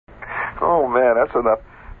Oh, man, that's enough.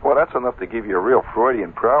 Well, that's enough to give you real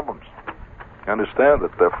Freudian problems. I understand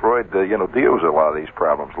that Freud, deals with a lot of these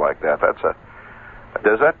problems like that.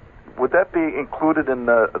 Would that be included in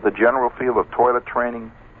the general field of toilet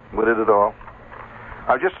training? Would it at all?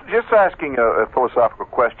 I'm just asking a philosophical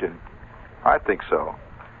question. I think so.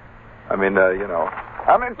 I mean,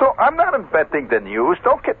 I'm not inventing the news.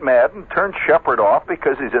 Don't get mad and turn Shepard off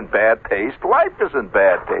because he's in bad taste. Life is in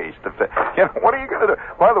bad taste. What are you going to do?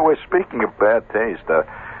 By the way, speaking of bad taste,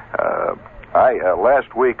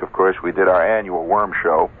 last week, of course, we did our annual worm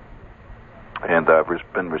show, and I've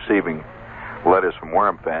been receiving letters from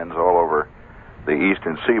worm fans all over the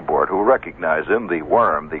eastern seaboard who recognize in the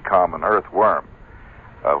worm, the common earthworm,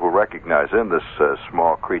 who recognize in this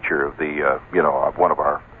small creature of of one of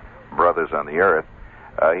our brothers on the earth,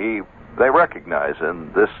 they recognize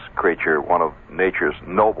in this creature one of nature's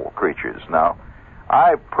noble creatures. Now,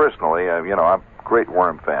 I personally, I'm a great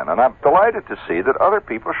worm fan, and I'm delighted to see that other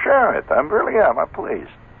people share it. I really am. I'm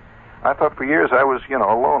pleased. I thought for years I was, a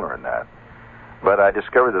loner in that. But I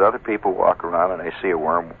discovered that other people walk around and they see a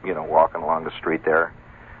worm, walking along the street there,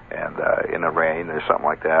 and in the rain or something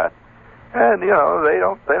like that. And, they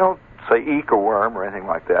don't say eek a worm or anything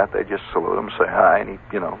like that. They just salute him, say hi, and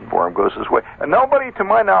the worm goes his way. And nobody, to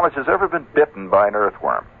my knowledge, has ever been bitten by an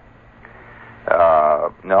earthworm.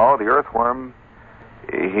 No, the earthworm,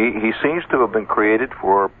 he seems to have been created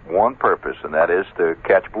for one purpose, and that is to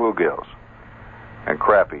catch bluegills and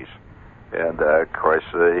crappies. And, of course,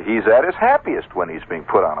 he's at his happiest when he's being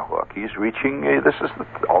put on a hook. He's reaching, this is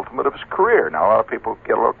the ultimate of his career. Now, a lot of people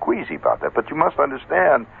get a little queasy about that, but you must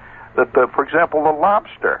understand that, for example, the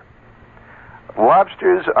lobster.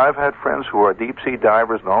 Lobsters, I've had friends who are deep-sea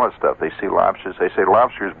divers and all that stuff. They see lobsters. They say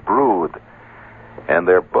lobsters brood, and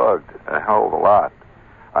they're bugged a hell of a lot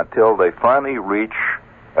until they finally reach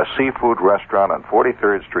a seafood restaurant on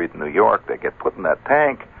 43rd Street in New York. They get put in that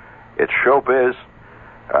tank. It's showbiz.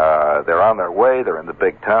 They're on their way. They're in the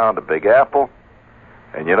big town, the Big Apple.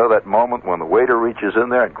 And you know that moment when the waiter reaches in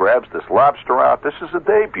there and grabs this lobster out? This is a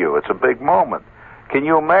debut. It's a big moment. Can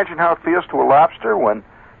you imagine how it feels to a lobster when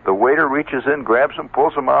the waiter reaches in, grabs him,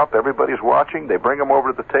 pulls him out, everybody's watching, they bring him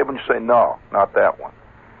over to the table and you say, no, not that one.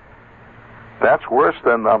 That's worse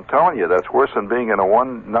than, I'm telling you, that's worse than being in a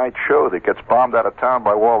one-night show that gets bombed out of town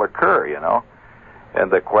by Walter Kerr,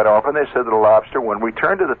 And quite often they say to the lobster, when we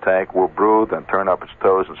turn to the tank, we'll brood and turn up its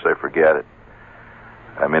toes and say, forget it.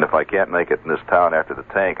 I mean, if I can't make it in this town after the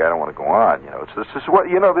tank, I don't want to go on.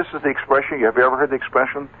 This is the expression. Have you ever heard the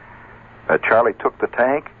expression? Charlie took the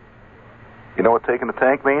tank. You know what taking the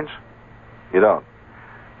tank means? You don't.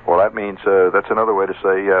 Well, that means that's another way to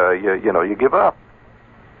say you give up.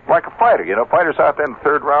 Like a fighter, fighters out there in the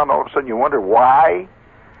third round. All of a sudden, you wonder why.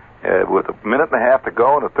 With a minute and a half to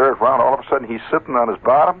go in the third round, all of a sudden he's sitting on his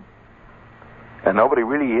bottom, and nobody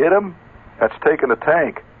really hit him. That's taking the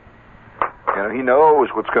tank. He knows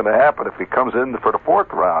what's going to happen if he comes in for the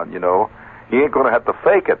fourth round. He ain't going to have to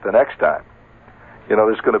fake it the next time.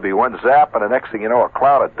 There's going to be one zap, and the next thing you know, a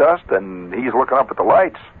cloud of dust, and he's looking up at the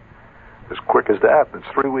lights. As quick as that. It's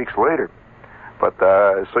 3 weeks later. But,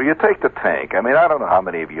 so you take the tank. I mean, I don't know how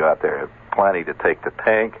many of you out there are planning to take the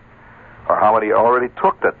tank, or how many already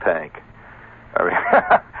took the tank. I mean,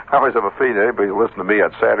 I always have a feeling anybody who listens to me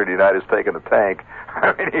on Saturday night is taking the tank.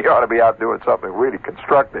 I mean, he ought to be out doing something really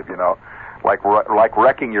constructive, like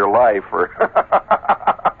wrecking your life, or,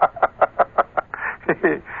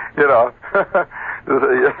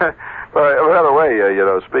 By the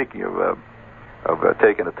way, speaking of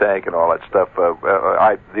taking a tank and all that stuff,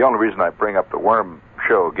 the only reason I bring up the worm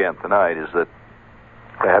show again tonight is that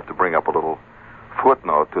I have to bring up a little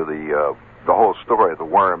footnote to the whole story of the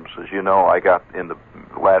worms. As you know, I got in the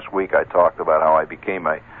last week I talked about how I became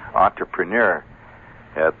an entrepreneur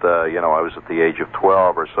at I was at the age of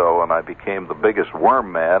 12 or so, and I became the biggest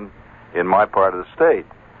worm man in my part of the state,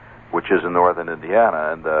 which is in northern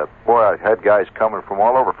Indiana. And boy, I had guys coming from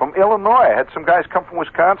all over. From Illinois, I had some guys come from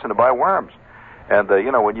Wisconsin to buy worms. And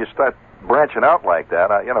when you start branching out like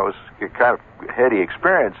that, it was a kind of heady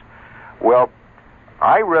experience. Well,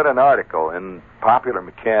 I read an article in Popular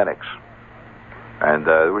Mechanics, and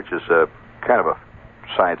which is kind of a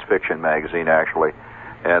science fiction magazine, actually.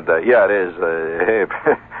 And yeah, it is. It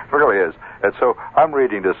really is. And so I'm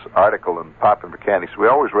reading this article in Popular Mechanics. We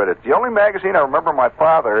always read it. The only magazine I remember my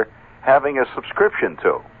father having a subscription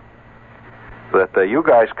to. That you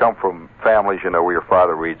guys come from families, where your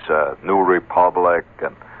father reads New Republic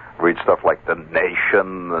and reads stuff like The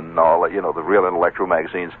Nation and all that, the real intellectual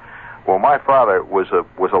magazines. Well, my father was a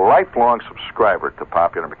lifelong subscriber to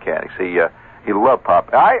Popular Mechanics. He loved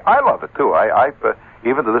pop. I love it too.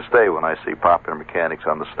 even to this day, when I see Popular Mechanics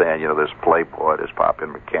on the stand, there's Playboy, there's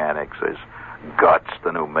Popular Mechanics, there's Guts,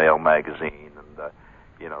 the new male magazine, and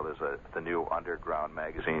there's the new Underground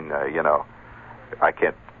magazine. I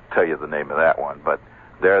can't tell you the name of that one, but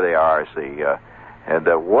there they are. And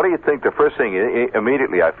what do you think? The first thing,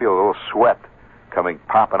 immediately I feel a little sweat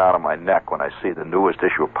popping out of my neck when I see the newest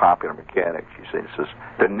issue of Popular Mechanics. You see, it says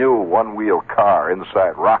the new one-wheel car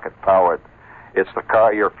inside, rocket-powered. It's the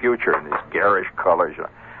car of your future in these garish colors.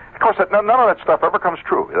 Of course, none of that stuff ever comes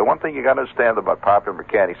true. The one thing you got to understand about Popular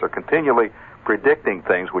Mechanics, they're continually predicting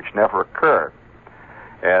things which never occur.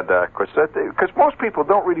 And, of course, because most people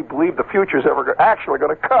don't really believe the future's ever actually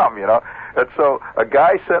going to come, And so a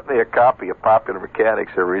guy sent me a copy of Popular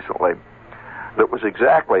Mechanics here recently that was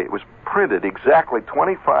it was printed exactly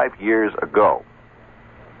 25 years ago.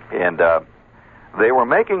 And they were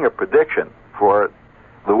making a prediction for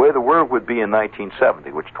the way the world would be in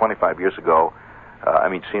 1970, which 25 years ago,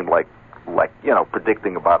 seemed like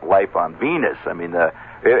predicting about life on Venus.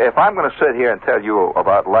 If I'm going to sit here and tell you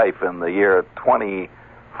about life in the year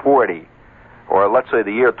 2040, or let's say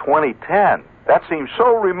the year 2010, that seems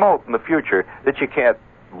so remote in the future that you can't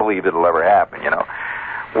believe it'll ever happen,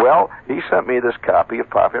 Well, he sent me this copy of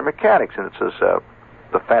Popular Mechanics, and it says,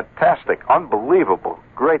 the fantastic, unbelievable,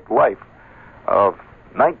 great life of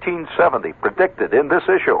 1970 predicted in this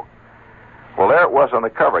issue. Well, there it was on the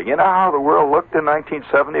cover. You know how the world looked in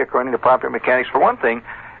 1970, according to Popular Mechanics? For one thing,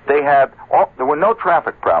 there were no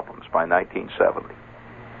traffic problems by 1970.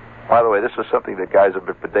 By the way, this is something that guys have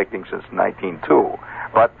been predicting since 1902.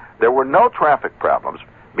 But there were no traffic problems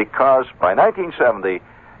because by 1970,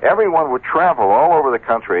 everyone would travel all over the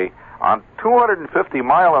country on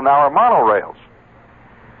 250-mile-an-hour monorails.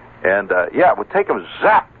 And, it would take them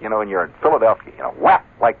zap, when you're in Philadelphia, whap,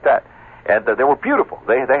 like that. And they were beautiful.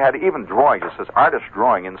 They had even drawings. It says artist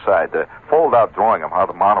drawing inside, the fold-out drawing of how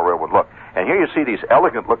the monorail would look. And here you see these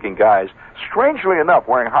elegant-looking guys, strangely enough,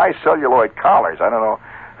 wearing high celluloid collars. I don't know.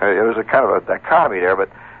 It was a kind of a dichotomy there, but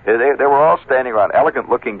they were all standing around,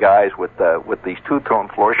 elegant-looking guys with these two-tone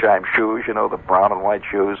Florsheim shoes, the brown and white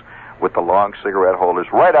shoes, with the long cigarette holders,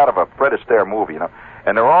 right out of a Fred Astaire movie,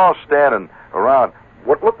 And they're all standing around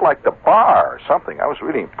what looked like the bar or something. I was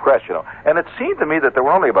really impressed, And it seemed to me that there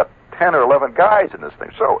were only about 10 or 11 guys in this thing.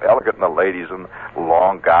 So elegant, and the ladies in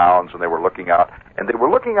long gowns, and they were looking out. And they were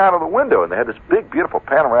looking out of the window, and they had this big, beautiful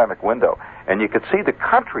panoramic window. And you could see the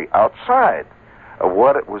country outside of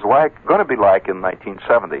what it was going to be like in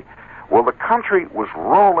 1970. Well, the country was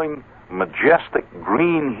rolling majestic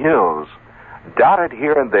green hills, dotted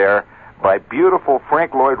here and there by beautiful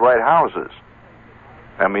Frank Lloyd Wright houses.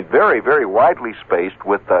 Very, very widely spaced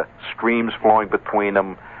with streams flowing between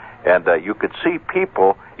them. And you could see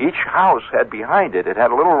people, each house had behind it, it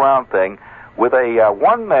had a little round thing with a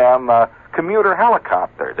one-man commuter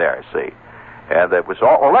helicopter there, see. And it was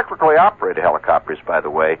all electrically operated helicopters, by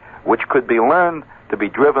the way, which could be learned to be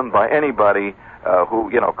driven by anybody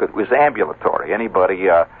who, was ambulatory. Anybody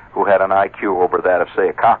who had an IQ over that of, say,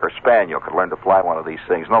 a Cocker Spaniel could learn to fly one of these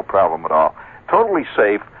things, no problem at all. Totally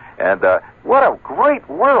safe, and what a great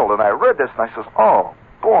world. And I read this, and I says, oh,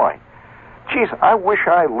 boy. Geez, I wish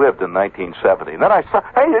I lived in 1970. And then I saw,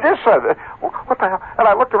 hey, it is 70. What the hell? And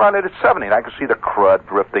I looked around, and it's 70, and I could see the crud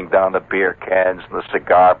drifting down the beer cans and the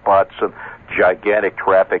cigar butts and gigantic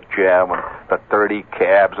traffic jam and the 30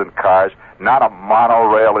 cabs and cars. Not a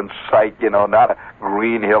monorail in sight, not a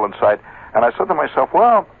green hill in sight. And I said to myself,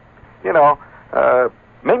 well,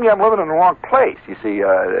 maybe I'm living in the wrong place. You see,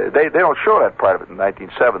 they don't show that part of it in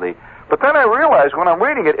 1970. But then I realized when I'm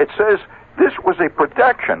reading it, it says this was a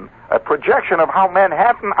projection of how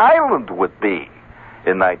Manhattan Island would be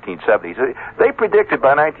in 1970. So they predicted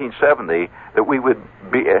by 1970 that we would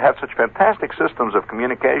have such fantastic systems of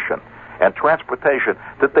communication and transportation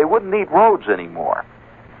that they wouldn't need roads anymore.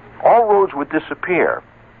 All roads would disappear.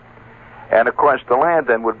 And, of course, the land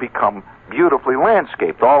then would become beautifully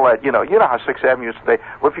landscaped. All that, you know how 6th Avenue used to stay.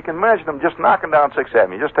 Well, if you can imagine them just knocking down 6th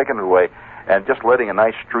Avenue, just taking it away, and just letting a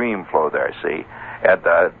nice stream flow there, see? And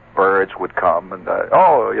birds would come, and,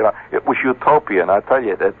 it was utopia. And I tell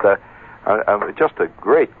you, that just a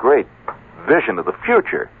great, great vision of the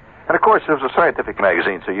future. And, of course, it was a scientific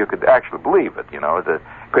magazine, so you could actually believe it,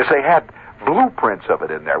 because they had blueprints of it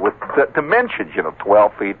in there with the dimensions,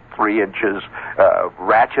 12 feet, 3 inches,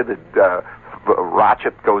 ratcheted,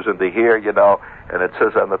 ratchet goes into here, and it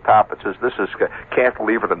says on the top, it says this is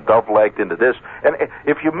cantilevered and dove-legged into this. And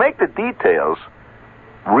if you make the details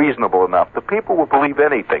reasonable enough, the people will believe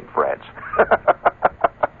anything, friends.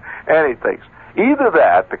 Anything. Either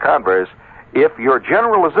that, the converse, if your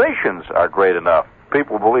generalizations are great enough,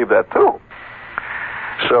 people believe that too.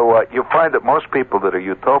 So you find that most people that are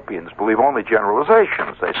utopians believe only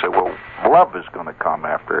generalizations. They say, well, love is going to come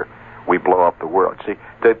after we blow up the world. See,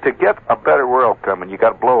 to get a better world coming, you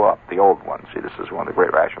got to blow up the old one. See, this is one of the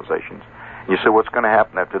great rationalizations. And you say, what's going to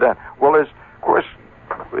happen after that? Well, there's, of course,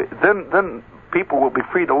 then people will be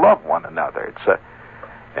free to love one another.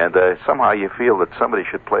 And somehow you feel that somebody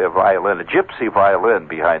should play a violin, a gypsy violin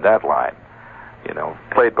behind that line,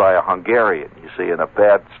 played by a Hungarian, you see, in a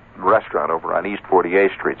bad restaurant over on East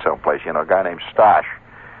 48th Street someplace, a guy named Stash,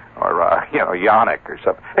 or, Yannick or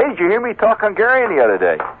something. Hey, did you hear me talk Hungarian the other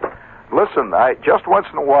day? Listen, just once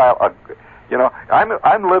in a while,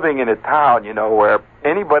 I'm living in a town, where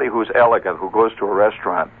anybody who's elegant, who goes to a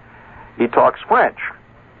restaurant, he talks French.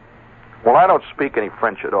 Well, I don't speak any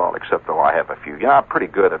French at all, except though I have a few. I'm pretty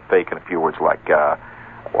good at faking a few words like, I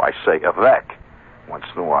say avec once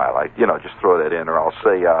in a while. I, just throw that in, or I'll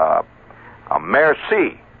say,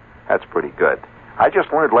 merci. That's pretty good. I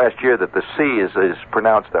just learned last year that the C is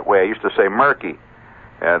pronounced that way. I used to say murky.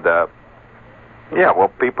 And,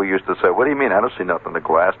 people used to say, what do you mean? I don't see nothing in the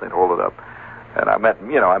glass. They'd hold it up. And I meant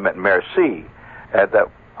merci. And,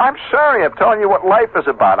 I'm sorry. I'm telling you what life is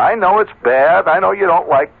about. I know it's bad. I know you don't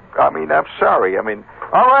like, I'm sorry.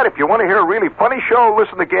 all right, if you want to hear a really funny show,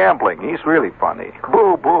 listen to Gambling. He's really funny.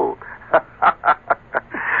 Boo, boo.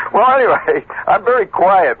 Well, anyway, I'm very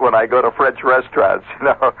quiet when I go to French restaurants,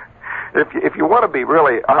 If you want to be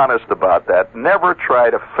really honest about that, never try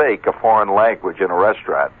to fake a foreign language in a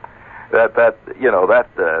restaurant. That's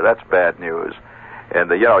bad news.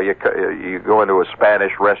 And you go into a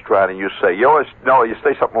Spanish restaurant and you say, you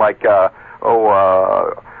say something like, ¿Cómo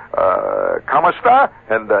está?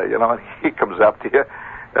 And he comes up to you.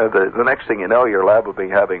 The next thing you know, your lab will be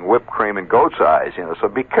having whipped cream and goat's eyes. So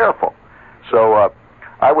be careful. So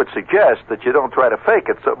I would suggest that you don't try to fake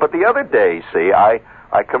it. So, but the other day, see, I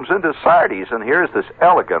comes into Sardi's, and here's this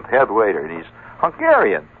elegant head waiter, and he's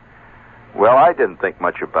Hungarian. Well, I didn't think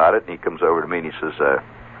much about it, and he comes over to me, and he says,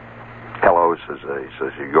 hello, he says,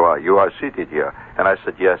 you are seated here. And I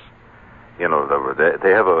said, yes. They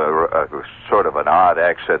have a sort of an odd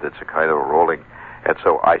accent. It's a kind of a rolling. And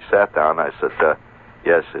so I sat down, and I said,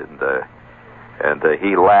 yes, and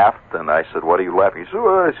he laughed, and I said, what are you laughing? He said,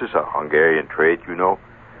 well, this is a Hungarian trait, And,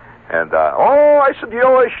 I said,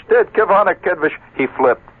 he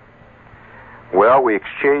flipped. Well, we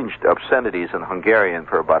exchanged obscenities in Hungarian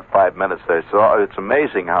for about 5 minutes there. So it's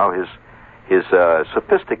amazing how his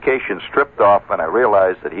sophistication stripped off, and I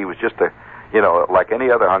realized that he was just like any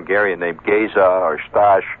other Hungarian named Geza or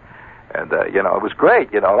Stash. And, it was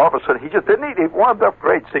great, and all of a sudden he just he warmed up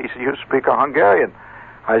great. So he said, you speak a Hungarian?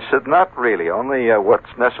 I said, not really, only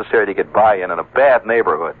what's necessary to get by in a bad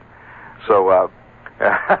neighborhood. So,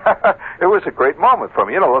 it was a great moment for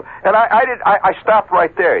me, and I stopped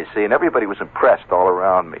right there, you see, and everybody was impressed all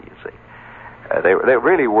around me, you see. They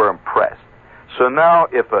really were impressed. So now,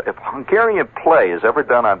 if a Hungarian play is ever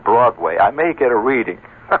done on Broadway, I may get a reading.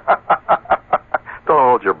 Don't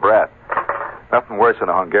hold your breath. Nothing worse than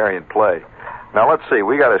a Hungarian play. Now, let's see,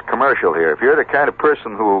 we got a commercial here. If you're the kind of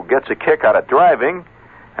person who gets a kick out of driving,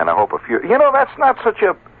 and I hope that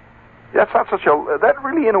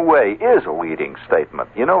really, in a way, is a leading statement.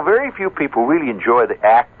 Very few people really enjoy the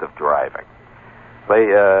act of driving.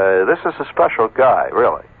 This is a special guy,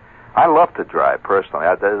 really. I love to drive, personally.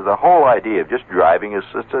 The whole idea of just driving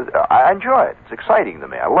I enjoy it. It's exciting to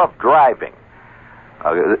me. I love driving.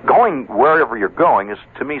 Going wherever you're going is,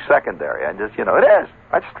 to me, secondary. It is.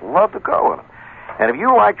 I just love to go. And if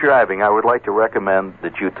you like driving, I would like to recommend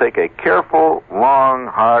that you take a careful, long,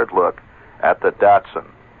 hard look at the Datsun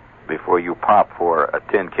before you pop for a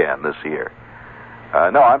tin can this year.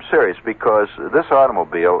 No, I'm serious, because this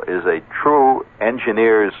automobile is a true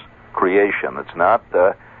engineer's creation. It's not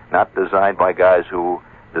designed by guys who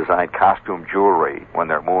design costume jewelry when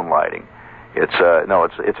they're moonlighting. It's a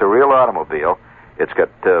real automobile. It's got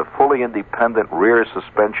fully independent rear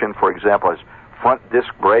suspension, for example. It's front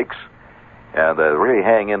disc brakes, and really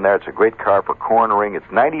hang in there. It's a great car for cornering.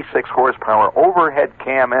 It's 96 horsepower overhead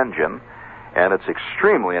cam engine, and it's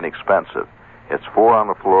extremely inexpensive. It's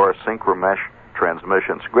 4-on-the-floor synchromesh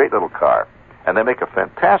transmission. It's a great little car, and they make a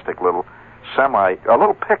fantastic little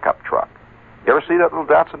little pickup truck. You ever see that little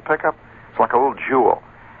Datsun pickup? It's like a little jewel.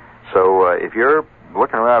 So if you're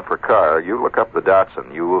looking around for a car, you look up the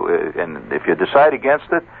Datsun. And if you decide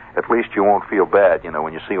against it, at least you won't feel bad,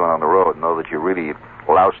 when you see one on the road, and know that you really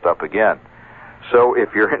loused up again. So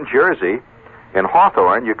if you're in Jersey, in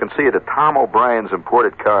Hawthorne, you can see it at Tom O'Brien's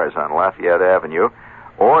Imported Cars on Lafayette Avenue,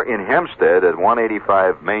 or in Hempstead at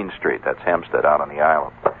 185 Main Street. That's Hempstead out on the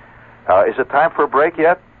island. Is it time for a break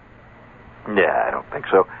yet? Yeah, I don't think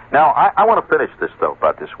so. Now, I want to finish this, though,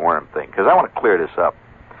 about this worm thing, because I want to clear this up.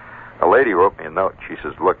 A lady wrote me a note. She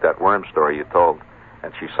says, look, that worm story you told,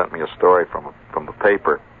 and she sent me a story from the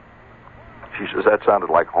paper. She says, that sounded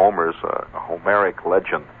like Homer's Homeric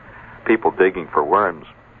legend, people digging for worms.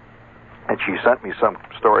 And she sent me some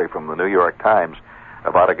story from the New York Times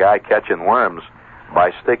about a guy catching worms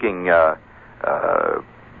by sticking a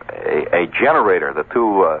generator, the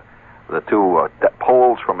two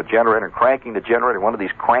poles from a generator, and cranking the generator, one of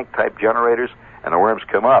these crank-type generators, and the worms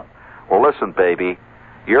come up. Well, listen, baby,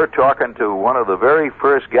 you're talking to one of the very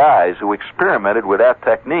first guys who experimented with that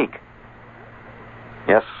technique.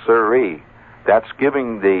 Yes, sirree. That's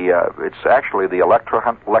giving it's actually the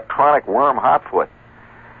electronic worm hotfoot.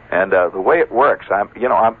 And the way it works, I'm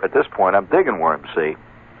at this point, I'm digging worms, see,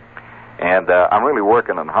 and I'm really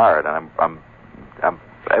working them hard. And I'm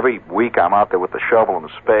every week I'm out there with the shovel and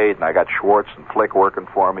the spade, and I got Schwartz and Flick working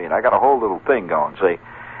for me, and I got a whole little thing going, see.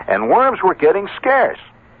 And worms were getting scarce.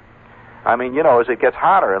 I mean, as it gets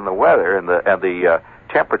hotter in the weather, and the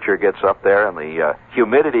temperature gets up there, and the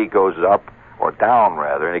humidity goes up or down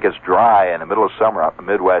rather, and it gets dry in the middle of summer out in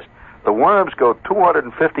the Midwest, the worms go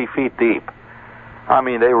 250 feet deep. I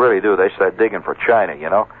mean, they really do. They start digging for China,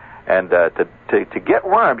 And to get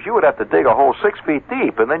worms, you would have to dig a hole 6 feet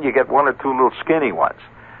deep, and then you get one or two little skinny ones,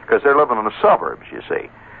 because they're living in the suburbs, you see,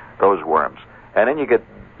 those worms. And then you get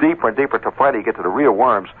deeper and deeper to finally get to the real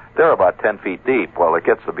worms. They're about 10 feet deep. Well, it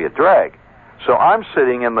gets to be a drag. So I'm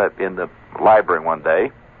sitting in the library one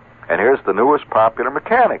day, and here's the newest popular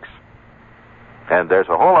mechanics. And there's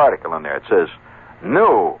a whole article in there. It says,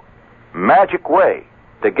 new magic way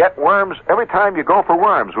to get worms every time you go for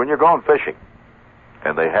worms when you're going fishing.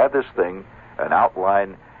 And they had this thing, an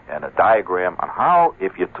outline and a diagram on how,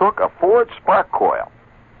 if you took a Ford spark coil,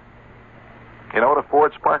 you know what a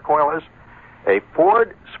Ford spark coil is? A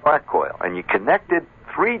Ford spark coil, and you connected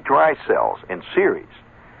 3 dry cells in series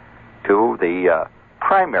to the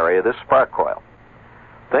primary of this spark coil.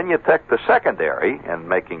 Then you took the secondary, and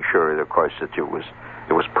making sure, of course, that it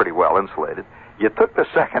was pretty well insulated. You took the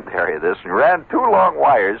secondary of this and ran 2 long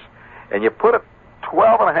wires, and you put it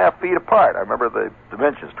 12.5 feet apart. I remember the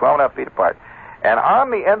dimensions, 12.5 feet apart. And on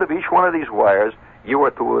the end of each one of these wires, you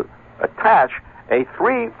were to attach a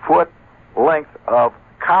 3-foot length of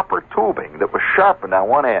copper tubing that was sharpened on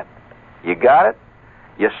one end. You got it?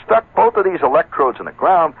 You stuck both of these electrodes in the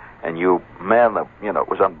ground, and it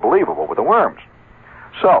was unbelievable with the worms.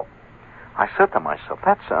 So, I said to myself,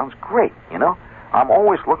 that sounds great, I'm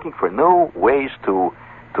always looking for new ways to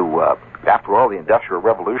after all, the Industrial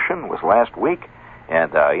Revolution was last week,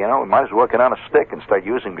 and, we might as well get on a stick and start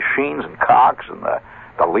using machines and cogs and the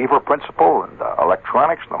lever principle and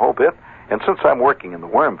electronics and the whole bit. And since I'm working in the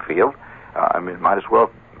worm field, might as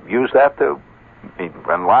well use that to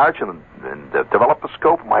enlarge and develop the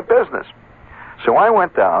scope of my business. So I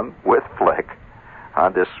went down with Flick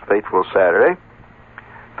on this fateful Saturday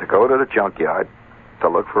to go to the junkyard to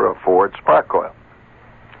look for a Ford spark coil.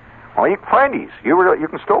 Well, you can find these. You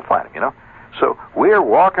can still find them, So we're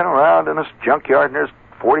walking around in this junkyard, and there's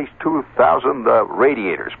 42,000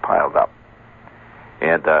 radiators piled up.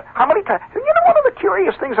 And how many times? One of the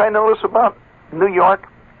curious things I notice about New York,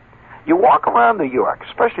 you walk around New York,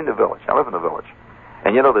 especially in the village. I live in the village.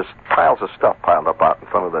 And, there's piles of stuff piled up out in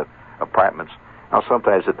front of the apartments. Now,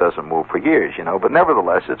 sometimes it doesn't move for years, but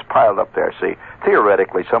nevertheless, it's piled up there. See,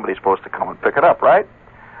 theoretically, somebody's supposed to come and pick it up, right?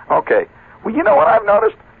 Okay. Well, you know what I've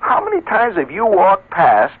noticed? How many times have you walked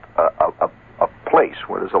past a place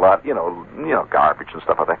where there's a lot, garbage and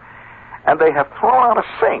stuff like that, and they have thrown out a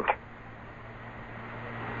sink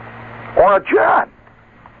or a jar?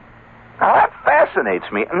 Now, that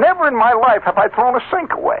fascinates me. Never in my life have I thrown a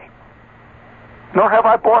sink away, nor have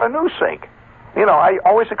I bought a new sink. I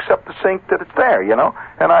always accept the sink that it's there,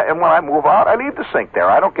 and when I move out, I leave the sink there.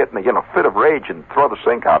 I don't get in a fit of rage and throw the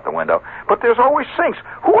sink out the window. But there's always sinks.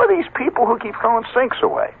 Who are these people who keep throwing sinks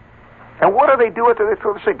away? And what do they do after they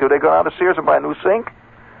throw the sink? Do they go down to Sears and buy a new sink?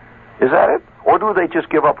 Is that it? Or do they just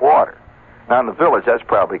give up water? Now, in the village, that's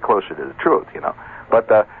probably closer to the truth,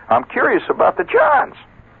 But I'm curious about the Johns.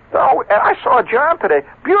 Oh, and I saw a John today.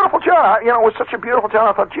 Beautiful John. It was such a beautiful John,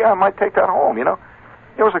 I thought, gee, I might take that home, It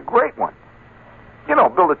was a great one.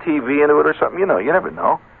 Build a TV into it or something, you never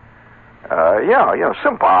know.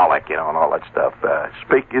 Symbolic, and all that stuff.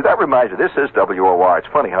 That reminds me, this is WOR. It's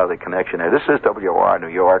funny how they connection there. This is WOR, New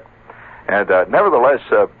York. And nevertheless,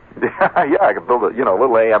 I could build a,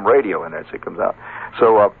 little AM radio in there so it comes out.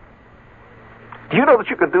 So, do you know that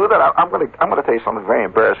you can do that? I'm going to tell you something very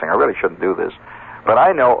embarrassing. I really shouldn't do this. But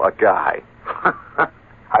I know a guy.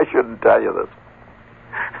 I shouldn't tell you this.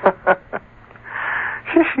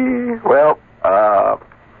 Well,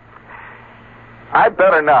 I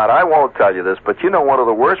better not. I won't tell you this, but you know one of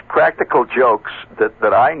the worst practical jokes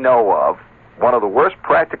that I know of,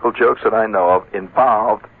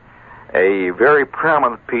 involved a very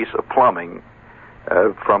prominent piece of plumbing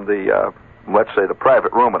from the, let's say, the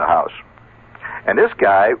private room in the house. And this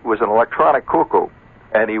guy was an electronic cuckoo,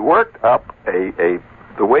 and he worked up the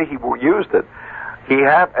way he used it, he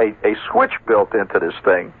had a switch built into this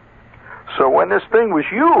thing. So when this thing was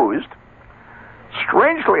used,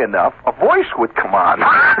 strangely enough, a voice would come on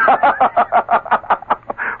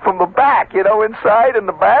from the back, inside in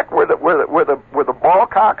the back where the ball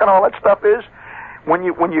cock and all that stuff is. When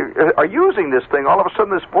you are using this thing, all of a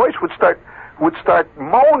sudden this voice would start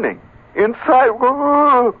moaning inside.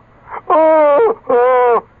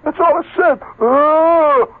 That's all it said.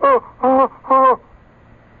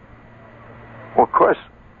 Well, of course,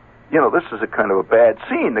 this is a kind of a bad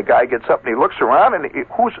scene. The guy gets up and he looks around, and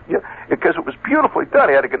because it was beautifully done.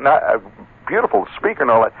 He had a beautiful speaker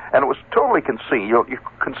and all that, and it was totally concealed. You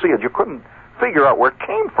concealed. You couldn't figure out where it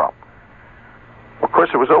came from. Of course,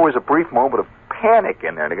 there was always a brief moment of panic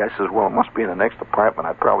in there. And the guy says, "Well, it must be in the next apartment.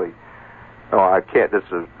 I can't. This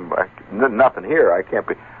is nothing here. I can't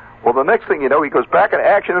be." Well, the next thing you know, he goes back into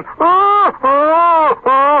action and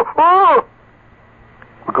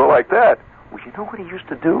would go like that. Well, you know what he used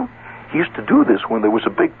to do? He used to do this when there was a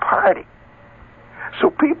big party. So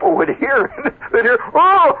people would hear, and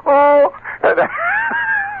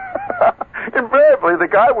invariably the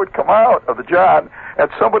guy would come out of the job,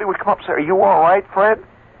 and somebody would come up and say, "Are you all right, Fred?"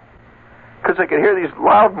 Because they could hear these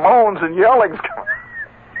loud moans and yellings.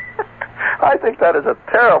 I think that is a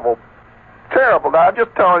terrible. Now, I'm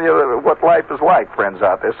just telling you what life is like, friends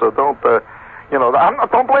out there. So don't,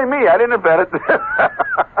 don't blame me. I didn't invent it.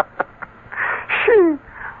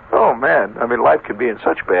 Oh man, I mean, life can be in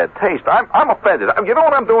such bad taste. I'm offended. You know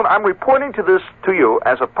what I'm doing? I'm reporting to you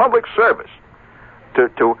as a public service to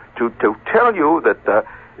tell you that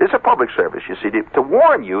it's a public service. You see, to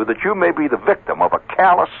warn you that you may be the victim of a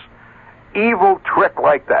callous, evil trick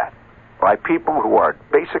like that by people who are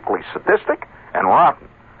basically sadistic and rotten.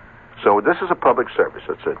 So this is a public service.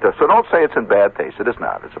 So don't say it's in bad taste. It is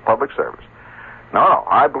not. It's a public service. No.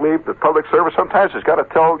 I believe that public service sometimes has got to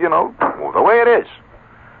tell, the way it is.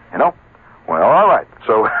 Well, all right.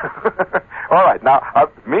 So, all right. Now, I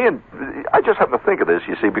just happen to think of this,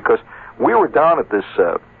 you see, because we were down at this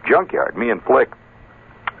junkyard, me and Flick,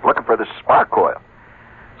 looking for this spark coil.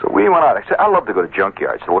 So we went out. I said, I love to go to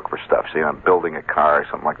junkyards to look for stuff. See, I'm building a car or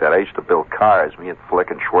something like that. I used to build cars. Me and Flick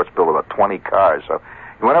and Schwartz built about 20 cars. So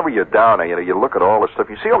whenever you're down there, you look at all this stuff.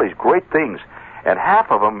 You see all these great things, and half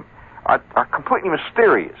of them are completely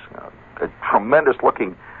mysterious. A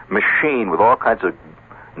tremendous-looking machine with all kinds of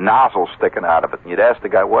nozzles sticking out of it. And you'd ask the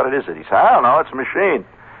guy, what it is? He said, I don't know, it's a machine.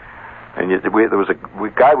 And there was a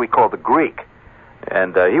guy we called the Greek.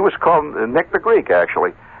 And he was called Nick the Greek,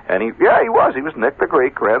 actually. And he was Nick the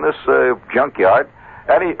Greek, ran this junkyard.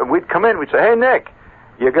 And we'd come in, we'd say, hey, Nick,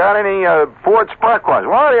 you got any Ford Spark ones?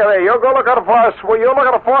 Well, you go look at a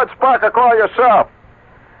Ford Spark car yourself.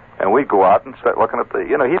 And we'd go out and start looking at he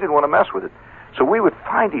didn't want to mess with it. So we would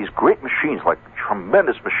find these great machines, like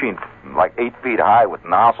tremendous machine, like 8 feet high with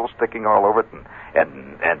nozzles sticking all over it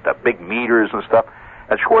and big meters and stuff.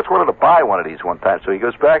 And Schwartz wanted to buy one of these one time, so he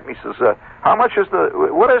goes back and he says, how much is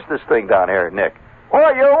what is this thing down here, Nick? Oh,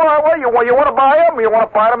 you want to buy them? You want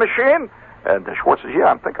to buy the machine? And Schwartz says, yeah,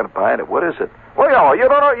 I'm thinking of buying it. What is it? Well, you're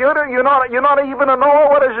not even know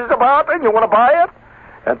what it is about, and you want to buy it?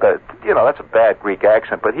 And that's a bad Greek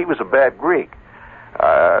accent, but he was a bad Greek.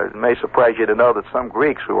 It may surprise you to know that some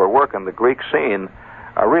Greeks who are working the Greek scene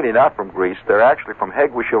are really not from Greece. They're actually from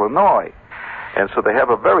Hegewisch, Illinois. And so they have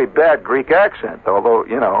a very bad Greek accent, although,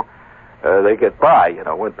 they get by,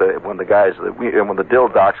 when the dill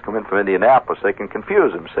docs come in from Indianapolis, they can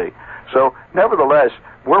confuse them, see. So, nevertheless,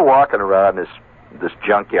 we're walking around this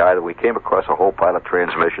junkyard, and we came across a whole pile of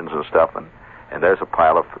transmissions and stuff, and there's a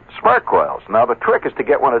pile of spark coils. Now, the trick is to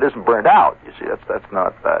get one that isn't burned out. You see, that's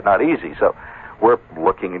not easy. So we're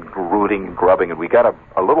looking and rooting and grubbing, and we got a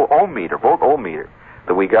little volt ohm meter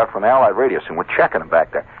that we got from Allied Radios, and we're checking them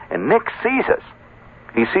back there. And Nick sees us.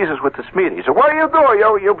 He sees us with this meter. He said, what are you doing?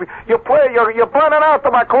 You're burning out to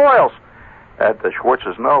my coils. And Schwartz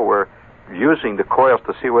says, no, we're using the coils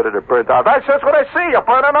to see whether they're burned out. That's what I see. You're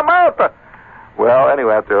burning them out. Well,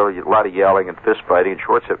 anyway, after a lot of yelling and fist fighting,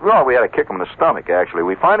 Schwartz said, well, we had to kick him in the stomach, actually.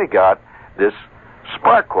 We finally got this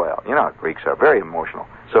spark coil. Greeks are very emotional.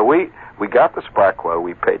 So we got the spark coil.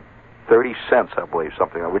 We paid 30 cents, I believe,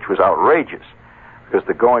 something, which was outrageous, because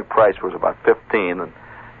the going price was about 15, and,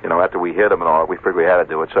 after we hit them and all, we figured we had to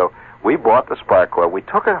do it. So we bought the spark coil. We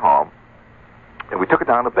took it home, and we took it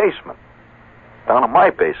down to the basement, down to my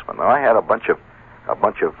basement. Now, I had a bunch of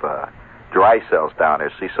dry cells down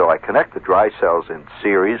there. See, so I connect the dry cells in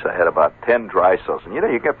series. I had about 10 dry cells, and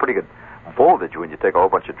you get pretty good voltage when you take a whole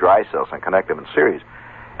bunch of dry cells and connect them in series.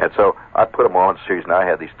 And so I put them all in series. Now I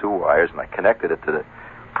had these 2 wires, and I connected it to the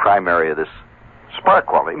primary of this spark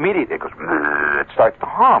coil. Immediately, it goes, it starts to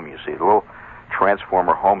hum, you see. The little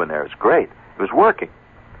transformer hum in there is great. It was working.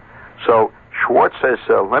 So Schwartz says,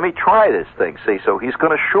 let me try this thing, see. So he's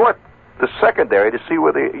going to short the secondary to see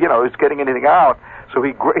whether, he's getting anything out. So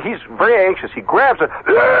he's very anxious. He grabs it.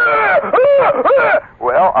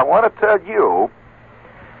 Well, I want to tell you,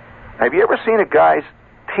 have you ever seen a guy's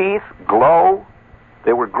teeth glow?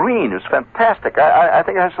 They were green. It was fantastic. I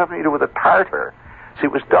think it has something to do with a tartar. See,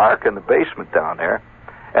 it was dark in the basement down there,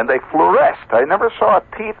 and they fluoresced. I never saw a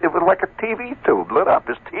teeth. It was like a TV tube lit up,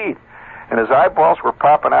 his teeth. And his eyeballs were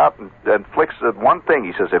popping out, and Flick said one thing.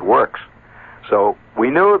 He says, it works. So we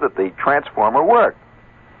knew that the transformer worked.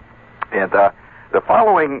 And the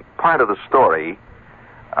following part of the story,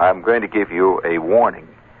 I'm going to give you a warning,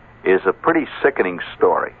 is a pretty sickening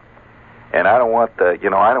story. And I don't want I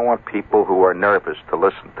don't want people who are nervous to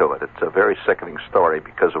listen to it. It's a very sickening story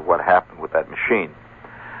because of what happened with that machine.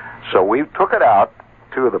 So we took it out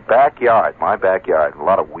to the backyard, my backyard, a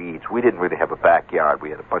lot of weeds. We didn't really have a backyard. We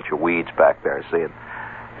had a bunch of weeds back there, see, and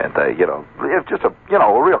it was just a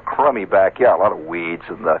real crummy backyard, a lot of weeds,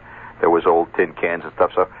 and there was old tin cans and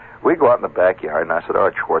stuff. So we go out in the backyard, and I said, all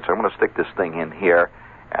right, Schwartz, I'm going to stick this thing in here,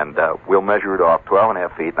 and we'll measure it off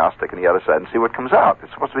 12.5 feet, and I'll stick it on the other side and see what comes out.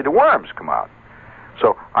 It's supposed to be the worms come out.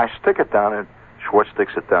 So I stick it down, and Schwartz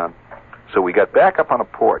sticks it down. So we got back up on a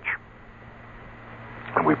porch,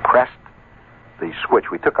 and we pressed the switch.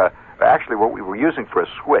 We took actually what we were using for a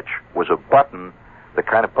switch was a button, the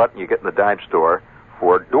kind of button you get in the dime store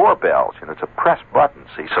for doorbells. It's a press button,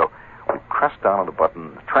 see. So we pressed down on the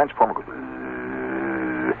button, the transformer goes. It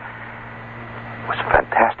was a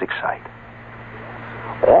fantastic sight.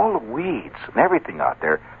 All the weeds and everything out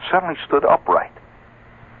there suddenly stood upright.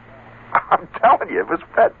 I'm telling you, it was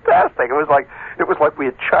fantastic. It was like we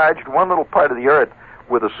had charged one little part of the earth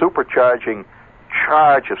with a supercharging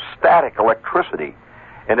charge of static electricity.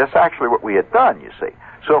 And that's actually what we had done, you see.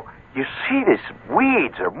 So you see these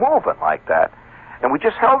weeds are moving like that, and we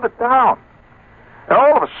just held it down. And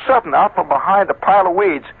all of a sudden, out from behind a pile of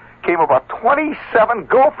weeds came about 27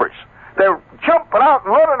 gophers. They're jumping out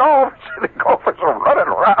and running all over. The gophers are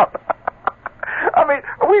running around. I mean,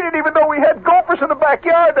 we didn't even know we had gophers in the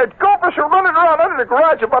backyard. The gophers are running around under the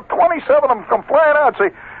garage. About 27 of them come flying out. See,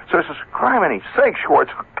 so he says, criminy sake,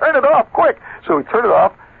 Schwartz, turn it off, quick. So we turn it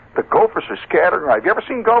off. The gophers are scattering around. Have you ever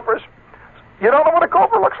seen gophers? You don't know what a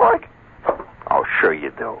gopher looks like? Oh, sure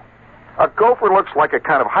you do. A gopher looks like a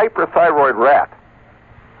kind of hyperthyroid rat.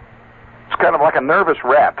 It's kind of like a nervous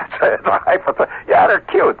rat. Yeah, they're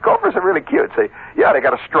cute. Gophers are really cute. See, yeah, they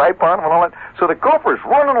got a stripe on them and all that. So the gophers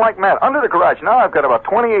running like mad under the garage. Now I've got about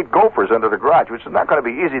 28 gophers under the garage, which is not going to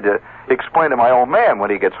be easy to explain to my old man when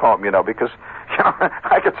he gets home, because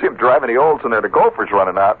I could see him driving the olds in there. The gophers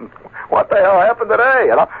running out, and what the hell happened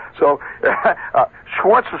today? So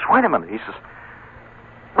Schwartz says, "Wait a minute." He says,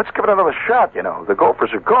 let's give it another shot, The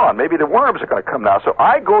gophers are gone. Maybe the worms are going to come now. So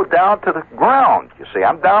I go down to the ground, you see.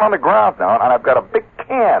 I'm down on the ground now, and I've got a big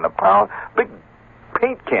can, big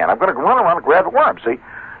paint can. I'm going to run around and grab the worms, see.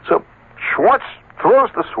 So Schwartz throws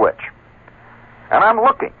the switch, and I'm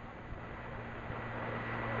looking.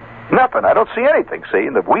 Nothing. I don't see anything, see.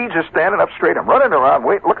 And the weeds are standing up straight. I'm running around,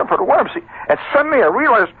 looking for the worms, see. And suddenly I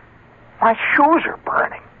realize my shoes are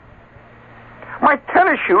burning. My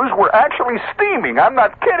tennis shoes were actually steaming. I'm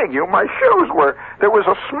not kidding you. My shoes were. There was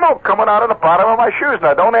a smoke coming out of the bottom of my shoes.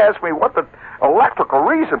 Now, don't ask me what the electrical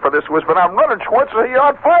reason for this was, but I'm running. Schwartz, are you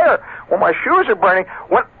on fire? Well, my shoes are burning.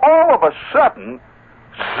 When all of a sudden,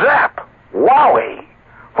 zap, wowie,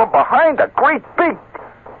 from behind a great big,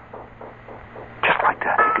 just like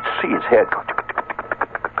that, you could see his head go.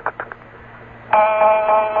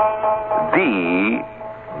 The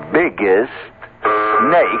biggest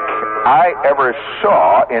snake I ever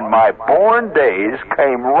saw in my born days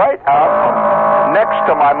came right out from next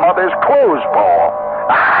to my mother's clothes ball.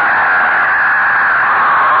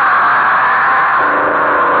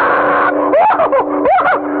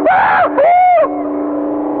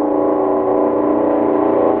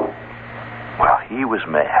 Well, he was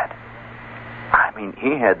mad. I mean,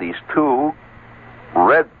 he had these 2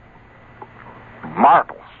 red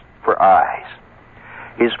marbles for eyes.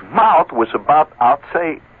 His mouth was about, I'll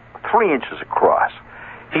say, 3 inches across.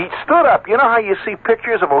 He stood up. You know how you see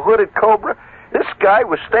pictures of a hooded cobra? This guy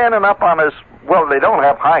was standing up on his well, they don't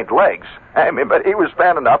have hind legs. I mean, but he was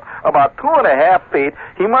standing up about 2.5 feet.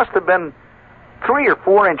 He must have been 3 or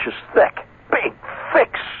 4 inches thick. Big,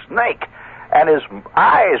 thick snake. And his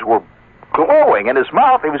eyes were glowing. In his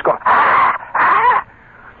mouth, he was going, ah, ah.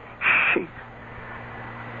 Shit.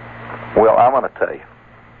 Well, I'm going to tell you.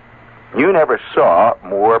 You never saw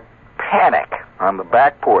more panic on the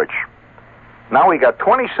back porch. Now we got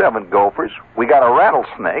 27 gophers. We got a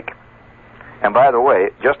rattlesnake. And by the way,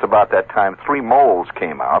 just about that time, 3 moles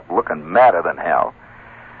came out, looking madder than hell.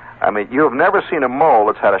 I mean, you have never seen a mole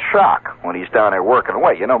that's had a shock when he's down there working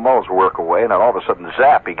away. You know, moles work away, and then all of a sudden,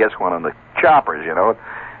 zap, he gets one of the choppers, you know,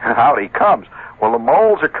 and out he comes. Well, the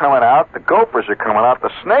moles are coming out, the gophers are coming out,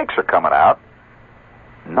 the snakes are coming out.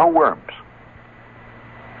 No worms.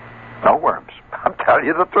 No worms. I'm telling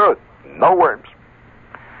you the truth. No worms.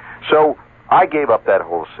 So I gave up that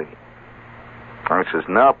whole scene. And he says,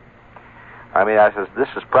 no. I mean, I says, this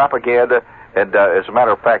is propaganda. And as a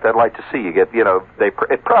matter of fact, I'd like to see you get, you know,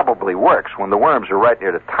 it probably works when the worms are right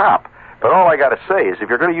near the top. But all I got to say is if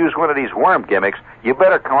you're going to use one of these worm gimmicks, you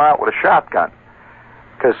better come out with a shotgun.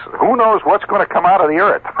 Because who knows what's going to come out of the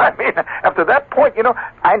earth. I mean, after that point, you know,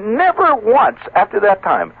 I never once, after that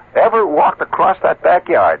time, ever walked across that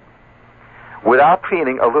backyard without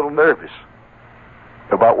feeling a little nervous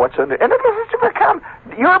about what's under. And it's become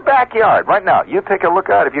your backyard right now. You take a look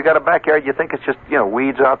out. If you got a backyard, you think it's just, you know,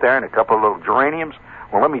 weeds out there and a couple of little geraniums.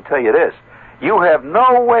 Well, let me tell you this. You have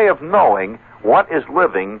no way of knowing what is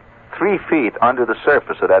living 3 feet under the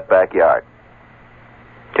surface of that backyard.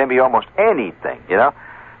 Can be almost anything, you know.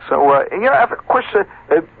 So, you know, of course,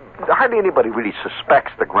 hardly anybody really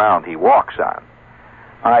suspects the ground he walks on.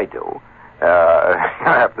 I do.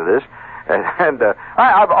 After this. And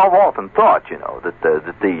I've often thought, you know, that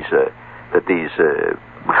these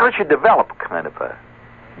because you develop kind of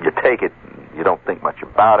you take it, and you don't think much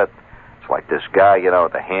about it. It's like this guy, you know,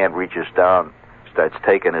 the hand reaches down, starts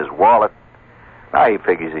taking his wallet. Now he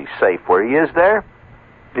figures he's safe where he is there.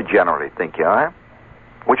 You generally think you are.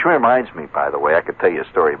 Which reminds me, by the way, I could tell you a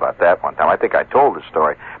story about that one time. I think I told the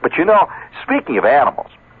story. But you know, speaking of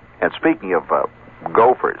animals, and speaking of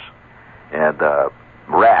gophers and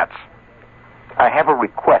rats, I have a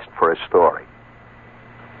request for a story.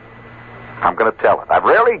 I'm going to tell it. I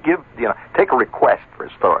rarely take a request for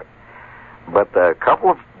a story. But a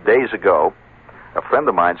couple of days ago, a friend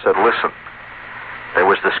of mine said, listen, there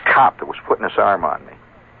was this cop that was putting his arm on me.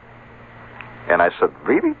 And I said,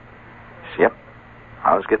 really? He said, yep.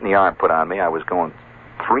 I was getting the arm put on me. I was going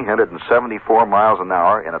 374 miles an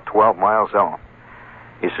hour in a 12-mile zone.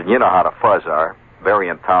 He said, you know how the fuzz are, very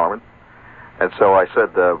intolerant. And so I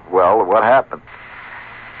said, well, what happened?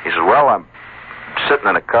 He said, well, I'm sitting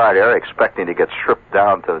in a car there expecting to get stripped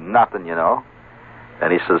down to nothing, you know.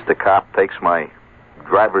 And he says, the cop takes my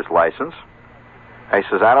driver's license. And he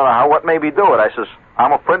says, I don't know what made me do it. I says,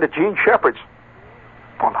 I'm a friend of Gene Shepard's.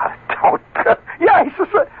 Well, I don't. Yeah, he says,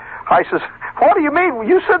 I says, what do you mean?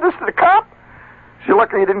 You said this to the cop? You're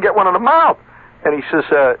lucky you didn't get one in the mouth. And he says,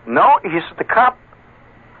 no. He says, the cop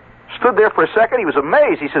stood there for a second. He was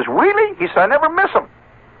amazed. He says, really? He said, I never miss him.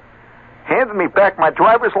 Handed me back my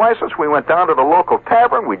driver's license. We went down to the local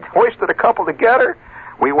tavern. We hoisted a couple together.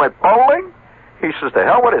 We went bowling. He says, to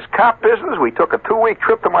hell with his cop business. We took a 2-week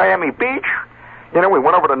trip to Miami Beach. You know, we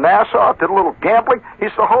went over to Nassau, did a little gambling. He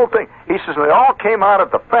said, the whole thing. He says, and it all came out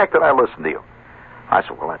of the fact that I listened to you. I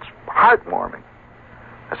said, well, that's heartwarming.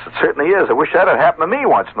 I said, it certainly is. I wish that had happened to me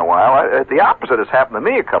once in a while. The opposite has happened to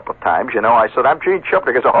me a couple of times. You know, I said, I'm Gene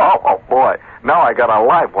Shepard. He goes, oh, boy. Now I got a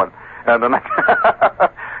live one. And then,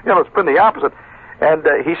 you know, it's been the opposite. And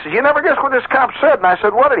he says, you never guess what this cop said. And I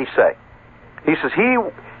said, what did he say? He says, he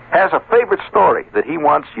has a favorite story that he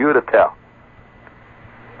wants you to tell.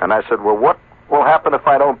 And I said, well, what will happen if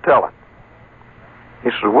I don't tell it? He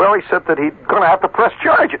said, well, he said that he's going to have to press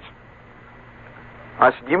charges.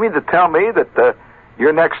 I said, you mean to tell me that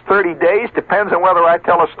your next 30 days depends on whether I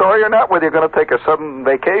tell a story or not, whether you're going to take a sudden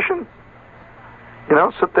vacation? You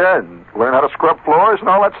know, sit there and learn how to scrub floors and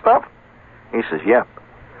all that stuff? He says, yep.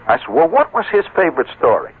 I said, well, what was his favorite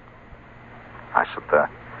story? I said,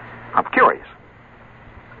 I'm curious.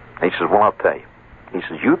 He says, well, I'll tell you. He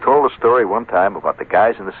says, you told a story one time about the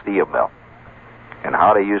guys in the steel mill and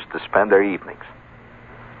how they used to spend their evenings.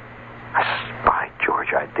 I said, by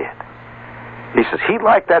George, I did. He says, he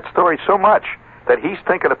liked that story so much that he's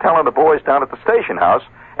thinking of telling the boys down at the station house,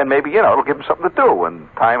 and maybe, you know, it'll give him something to do when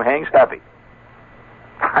time hangs heavy.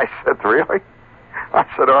 I said, really? I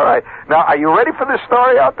said, all right. Now, are you ready for this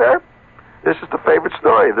story out there? This is the favorite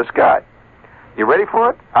story of this guy. You ready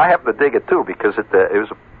for it? I happen to dig it, too, because it was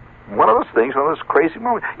one of those things, one of those crazy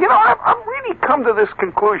moments. You know, I've really come to this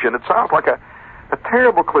conclusion. It sounds like a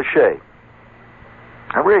terrible cliche.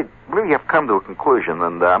 I really have come to a conclusion,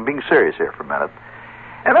 and I'm being serious here for a minute.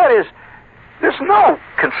 And that is, there's no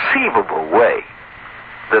conceivable way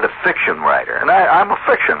that a fiction writer, and I'm a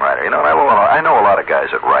fiction writer, you know, and I know a lot of guys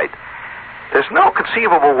that write. There's no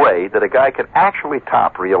conceivable way that a guy can actually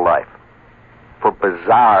top real life for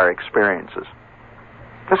bizarre experiences.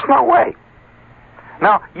 There's no way.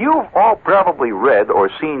 Now, you've all probably read or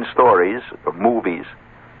seen stories or movies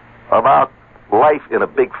about life in a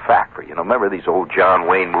big factory. You know, remember these old John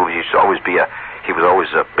Wayne movies? He was always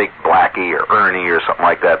a big Blackie or Ernie or something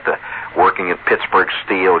like that, working at Pittsburgh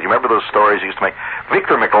Steel. You remember those stories he used to make?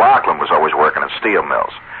 Victor McLaughlin was always working at steel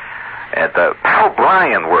mills. And Hal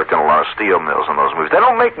Bryan worked in a lot of steel mills in those movies. They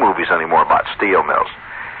don't make movies anymore about steel mills.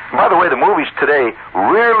 And by the way, the movies today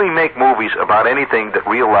rarely make movies about anything that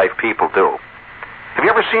real life people do. Have you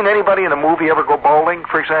ever seen anybody in a movie ever go bowling,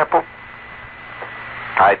 for example?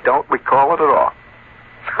 I don't recall it at all.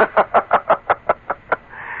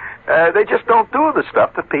 They just don't do the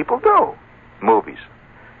stuff that people do. Movies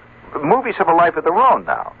have a life of their own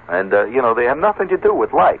now, and you know, they have nothing to do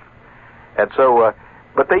with life. And so,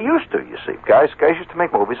 but they used to. You see, guys used to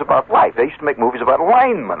make movies about life. They used to make movies about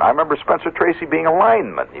linemen. I remember Spencer Tracy being a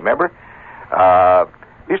lineman. You remember?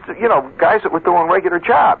 Used to, you know, guys that were doing regular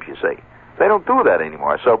jobs. You see, they don't do that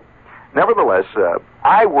anymore. So, nevertheless,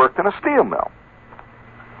 I worked in a steel mill.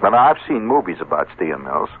 Now, I've seen movies about steel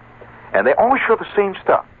mills, and they always show the same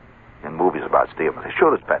stuff in movies about steel mills. They show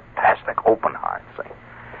this fantastic open heart thing.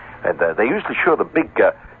 And they usually show the big,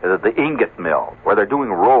 the ingot mill, where they're doing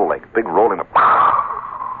rolling, big rolling,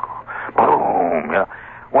 boom, yeah.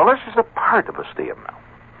 Well, this is a part of a steel mill,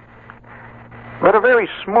 but a very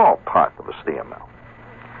small part of a steel mill.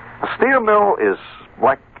 A steel mill is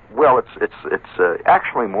like, well, it's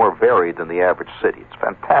actually more varied than the average city. It's a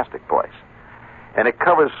fantastic place. And it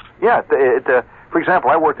covers, for example,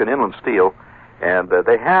 I worked in Inland Steel, and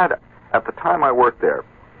they had, at the time I worked there,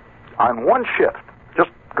 on one shift, just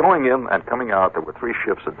going in and coming out, there were 3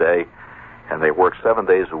 shifts a day, and they worked 7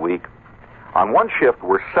 days a week. On one shift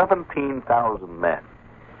were 17,000 men,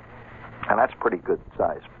 and that's a pretty good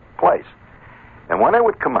sized place. And when they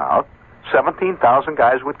would come out, 17,000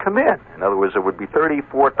 guys would come in. In other words, there would be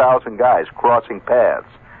 34,000 guys crossing paths.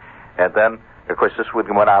 And then, of course, this would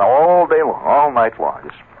go on all day long, all night long.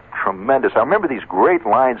 It's tremendous. I remember these great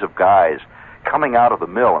lines of guys coming out of the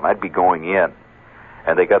mill, and I'd be going in,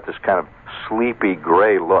 and they got this kind of sleepy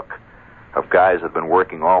gray look of guys that have been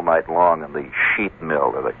working all night long in the sheet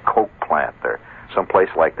mill or the coke plant or someplace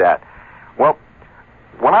like that. Well,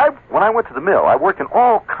 when I went to the mill, I worked in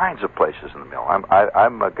all kinds of places in the mill.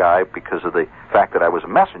 I'm a guy because of the fact that I was a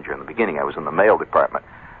messenger in the beginning. I was in the mail department.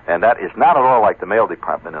 And that is not at all like the mail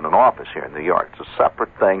department in an office here in New York. It's a separate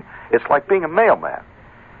thing. It's like being a mailman.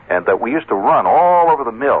 And we used to run all over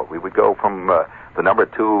the mill. We would go from the number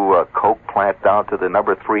 2 coke plant down to the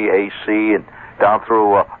number 3 AC and down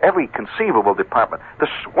through every conceivable department.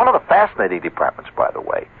 One of the fascinating departments, by the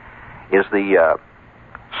way, is the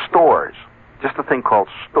stores. Just a thing called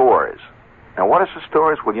stores. Now, what is the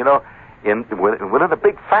stores? Well, you know, within a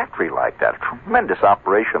big factory like that, a tremendous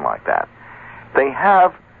operation like that, they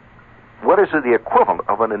have what is the equivalent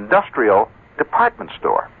of an industrial department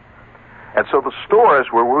store. And so the stores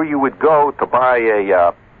were where you would go to buy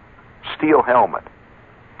a steel helmet.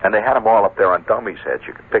 And they had them all up there on dummies' heads.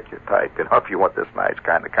 You could pick your type. You know, if you want this nice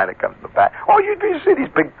kind of comes in the back. Oh, you see these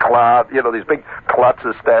big these big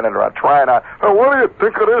klutzes standing around trying out. Oh, what do you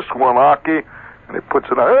think of this one, Aki? And he puts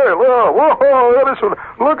it on. Hey, whoa, this one.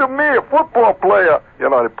 Look at me, a football player. You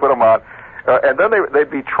know, they put them on. And then they'd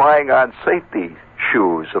be trying on safety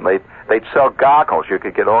shoes, and they'd sell goggles. You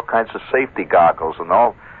could get all kinds of safety goggles and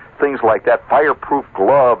all things like that, fireproof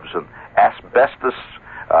gloves and asbestos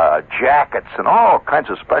jackets and all kinds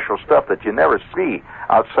of special stuff that you never see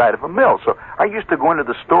outside of a mill. So I used to go into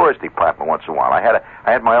the stores department once in a while. I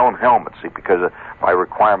had my own helmet, see, because of my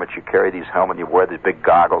requirements. You carry these helmets, you wear these big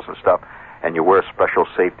goggles and stuff, and you wear special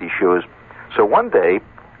safety shoes. So one day,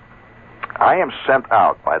 I am sent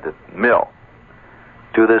out by the mill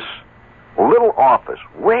to this little office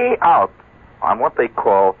way out on what they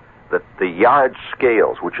call the yard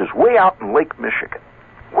scales, which is way out in Lake Michigan.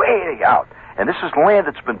 Way out. And this is land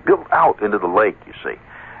that's been built out into the lake, you see.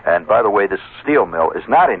 And by the way, this steel mill is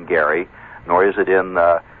not in Gary, nor is it in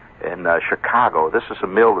Chicago. This is a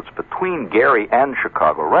mill that's between Gary and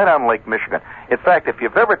Chicago, right on Lake Michigan. In fact, if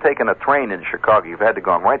you've ever taken a train in Chicago, you've had to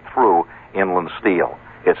go right through Inland Steel.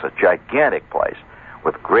 It's a gigantic place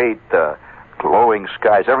with great glowing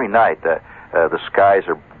skies. Every night the skies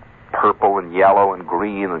are purple and yellow and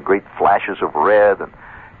green and great flashes of red. And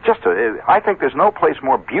I think there's no place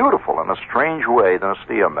more beautiful in a strange way than a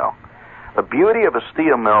steel mill. The beauty of a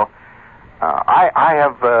steel mill, I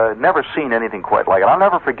have never seen anything quite like it. I'll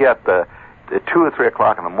never forget the 2 or 3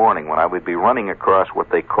 o'clock in the morning when I would be running across what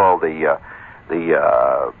they call the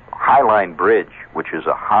High Line Bridge, which is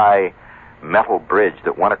a high metal bridge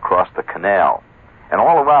that went across the canal. And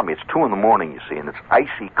all around me, it's 2 in the morning, you see, and it's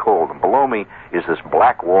icy cold. And below me is this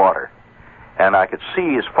black water. And I could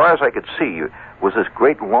see, as far as I could see, was this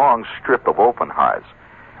great long strip of open hearths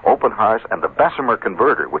and the Bessemer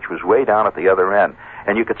converter, which was way down at the other end.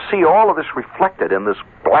 And you could see all of this reflected in this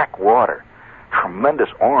black water. Tremendous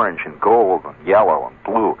orange and gold and yellow and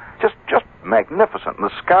blue. Just magnificent. And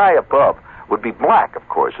the sky above would be black, of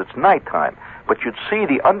course. It's nighttime. But you'd see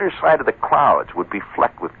the underside of the clouds would be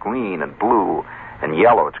flecked with green and blue and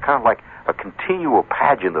yellow. It's kind of like a continual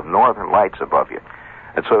pageant of northern lights above you.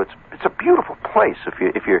 And so it's a beautiful place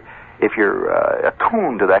if you're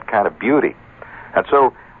attuned to that kind of beauty. And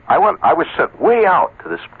so I was sent way out to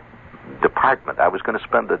this department. I was going to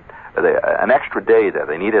spend an extra day there.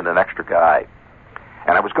 They needed an extra guy.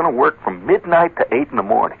 And I was going to work from midnight to 8 in the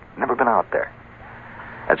morning. Never been out there.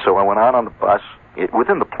 And so I went out on the bus,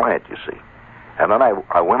 within the plant, you see. And then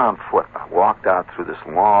I went on foot. I walked out through this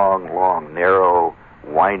long, narrow,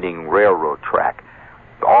 winding railroad track.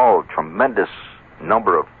 All tremendous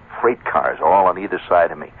number of freight cars all on either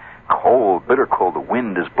side of me. Cold, bitter cold. The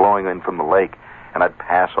wind is blowing in from the lake. And I'd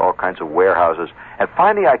pass all kinds of warehouses. And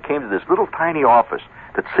finally I came to this little tiny office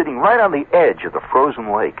that's sitting right on the edge of the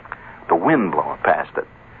frozen lake. The wind blowing past it.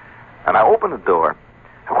 And I opened the door.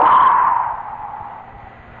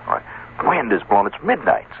 The wind is blowing. It's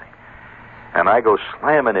midnight, see. And I go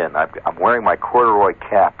slamming in. I'm wearing my corduroy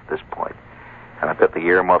cap at this point. And I've got the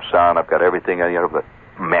earmuffs on. I've got everything, the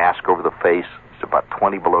mask over the face. It's about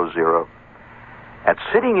 20 below zero. And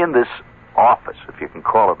sitting in this office, if you can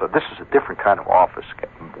call it, but this is a different kind of office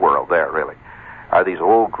world there, really, are these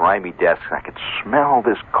old grimy desks. I could smell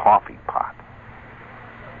this coffee pot.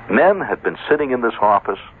 Men had been sitting in this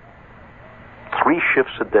office 3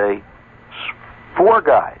 shifts a day. 4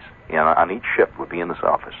 guys on each shift would be in this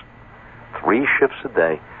office. 3 shifts a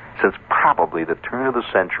day since probably the turn of the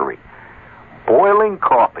century, boiling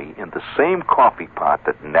coffee in the same coffee pot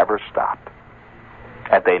that never stopped.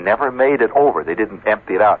 And they never made it over. They didn't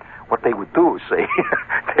empty it out. What they would do, see,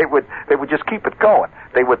 they would just keep it going.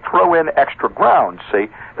 They would throw in extra grounds, see.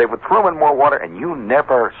 They would throw in more water, and you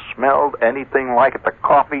never smelled anything like it. The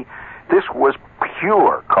coffee, this was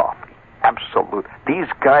pure coffee. Absolute. These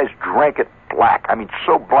guys drank it black. I mean,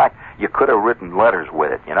 so black you could have written letters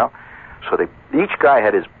with it, So each guy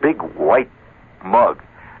had his big white mug.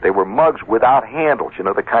 They were mugs without handles,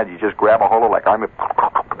 the kind you just grab a hold of,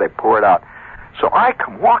 they pour it out. So I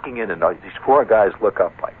come walking in, and these 4 guys look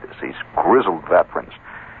up like this, these grizzled veterans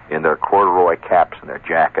in their corduroy caps and their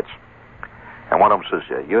jackets. And one of them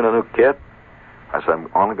says, "You a new kid?" I said, "I'm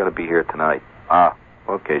only going to be here tonight." "Ah,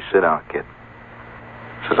 okay, sit down, kid."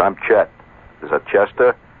 Says, "I'm Chet." Is that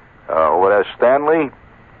Chester? Over there's Stanley.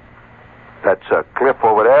 That's Cliff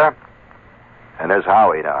over there. And there's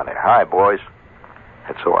Howie down there. "Hi, boys."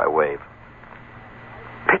 And so I wave.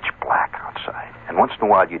 Pitch black outside. And once in a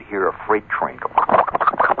while you'd hear a freight train go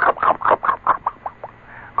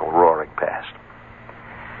roaring past.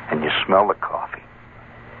 And you smell the coffee.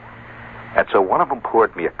 And so one of them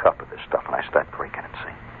poured me a cup of this stuff, and I start drinking it,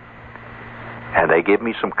 see. And they gave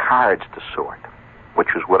me some cards to sort,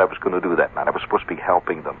 which was what I was going to do that night. I was supposed to be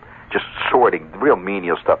helping them, just sorting real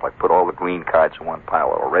menial stuff, like put all the green cards in one pile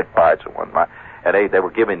or red cards in one pile. And they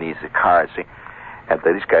were giving these cards, see. And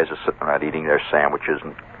these guys are sitting around eating their sandwiches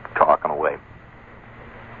and talking away.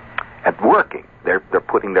 And working. They're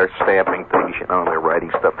putting their stamping things, they're writing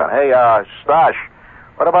stuff down. "Hey, Stosh,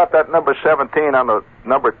 what about that number 17 on the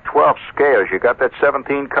number 12 scales? You got that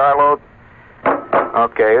 17 carload?"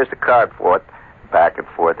 "Okay, here's the card for it." Back and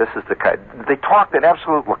forth. This is the card. They talked in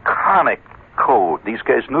absolute laconic code. These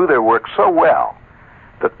guys knew their work so well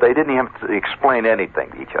that they didn't even have to explain anything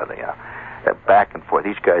to each other, Back and forth.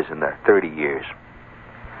 These guys in their 30 years.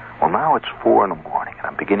 Well, now it's 4 in the morning, and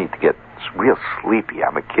I'm beginning to get real sleepy.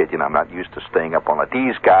 I'm a kid, I'm not used to staying up all night.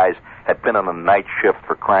 These guys had been on a night shift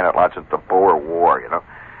for crying out loud since the Boer War,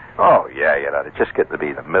 Oh, yeah, it just get to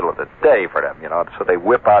be the middle of the day for them, So they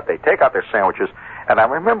whip out, they take out their sandwiches, and I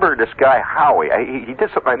remember this guy, Howie. He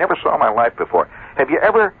did something I never saw in my life before. Have you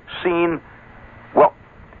ever seen,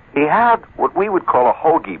 he had what we would call a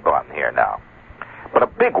hoagie bun here now, but a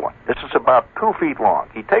big one. This is about 2 feet long.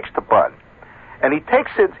 He takes the bun, and he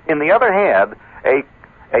takes it in the other hand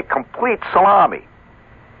a complete salami.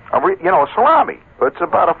 A salami, It's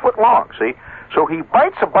about a foot long, see? So he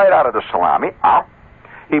bites a bite out of the salami, up.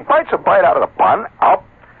 He bites a bite out of the bun, up.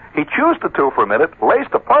 He chews the two for a minute, lays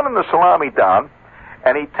the bun and the salami down,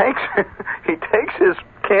 and he takes his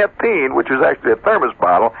canteen, which is actually a thermos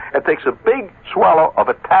bottle, and takes a big swallow of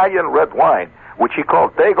Italian red wine, which he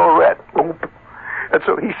called Dago Red. And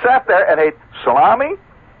so he sat there and ate salami,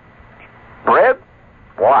 bread,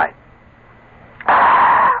 wine.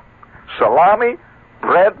 Salami,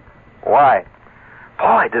 bread, wine.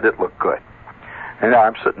 Boy, did it look good. And now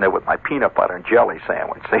I'm sitting there with my peanut butter and jelly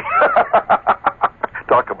sandwich, see?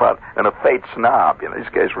 Talk about an effete snob. These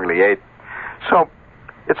guys really ate. So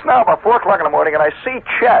it's now about 4 o'clock in the morning, and I see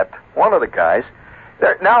Chet, one of the guys.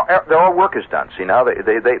 Now their whole work is done. See, now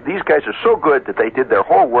these guys are so good that they did their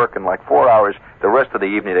whole work in like 4 hours. The rest of the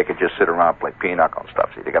evening they could just sit around and play pinochle and stuff.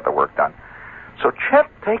 See, they got the work done. So Chet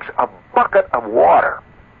takes a bucket of water,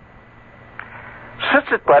 sits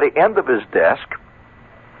it by the end of his desk,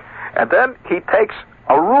 and then he takes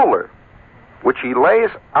a ruler, which he lays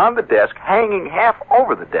on the desk, hanging half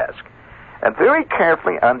over the desk. And very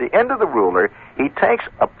carefully, on the end of the ruler, he takes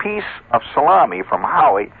a piece of salami from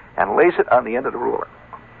Howie and lays it on the end of the ruler.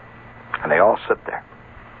 And they all sit there.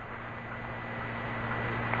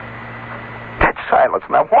 Dead silence.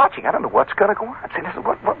 And I'm watching. I don't know what's going to go on. Say, listen,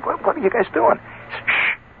 what are you guys doing? He said,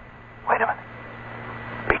 shh. Wait a minute.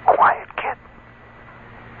 Be quiet, kid.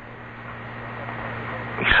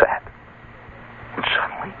 He sat. And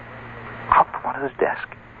suddenly, out from under his desk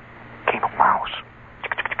came a mouse.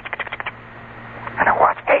 And I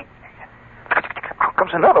watched. Hey! Out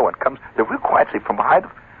comes another one. Comes the real quiet. See, from behind.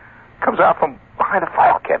 Comes out from behind the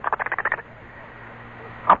file cabinet.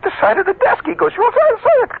 Up the side of the desk. He goes.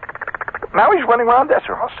 Now he's running around the desk.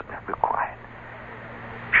 They're all sitting there real quiet.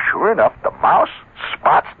 Sure enough, the mouse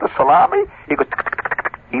spots the salami. He goes.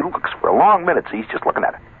 He looks for a long minute. So he's just looking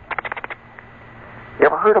at it. You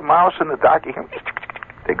ever heard a mouse in the dark? You hear them?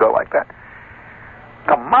 They go like that.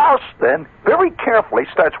 The mouse then, very carefully,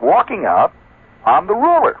 starts walking out on the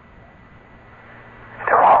ruler.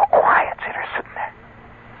 They're all quiet. See, they're sitting there.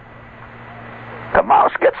 The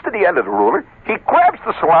mouse gets to the end of the ruler. He grabs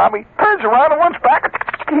the salami, turns around and runs back.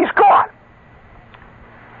 He's gone.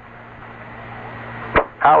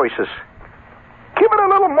 Howie says, give it a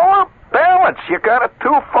little more balance. You got it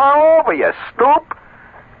too far over, you stoop.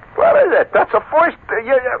 What is it? That's a first.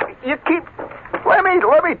 You keep. Let me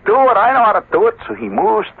do it. I know how to do it. So he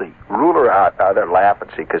moves the ruler out. They're laughing,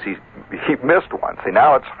 see, because he missed one. See,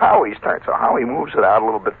 now it's Howie's turn. So Howie moves it out a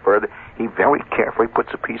little bit further. He very carefully puts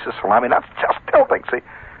a piece of salami. Now it's just tilting. See,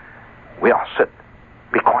 we all sit.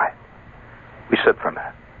 Be quiet. We sit for a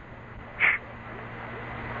minute. Shh.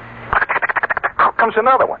 Out comes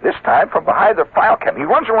another one. This time from behind the file cabinet. He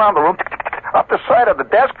runs around the room, up the side of the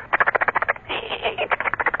desk.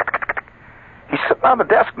 He's sitting on the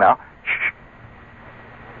desk now. Shh.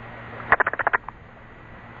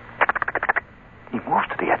 He moves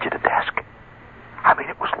to the edge of the desk. I mean,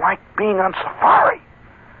 it was like being on safari.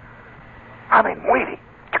 I mean, waiting.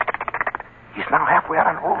 He's now halfway out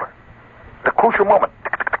on the ruler. The crucial moment.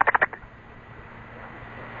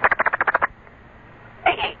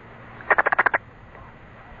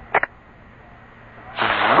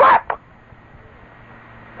 Zap!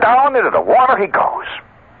 Down into the water he goes.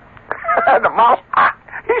 And the mouse,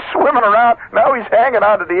 he's swimming around. Now he's hanging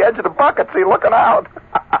onto the edge of the bucket, see, looking out.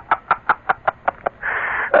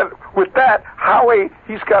 And with that, Howie,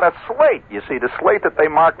 he's got a slate. You see, the slate that they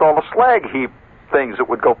marked all the slag heap things that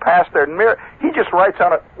would go past their mirror. He just writes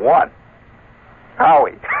on it, 1.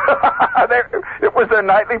 Howie. It was their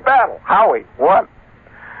nightly battle. Howie, 1.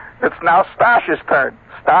 It's now Stosh's turn.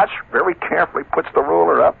 Stosh very carefully puts the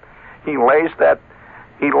ruler up. He lays that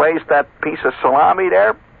piece of salami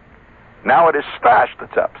there. Now it is Stosh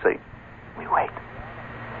that's up, see? We wait.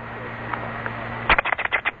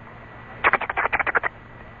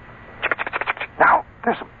 Now,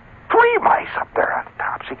 there's 3 mice up there on the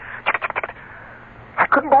top, see? I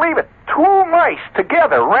couldn't believe it. 2 mice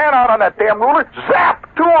together ran out on that damn ruler. Zap!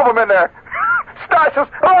 2 of them in there. Stosh says,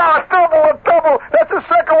 a double. That's the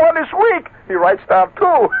second one this week. He writes down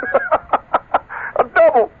 2. A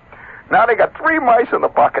double. Now they got 3 mice in the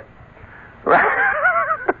bucket.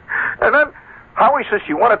 And then Howie says,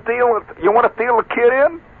 you want to deal the kid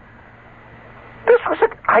in?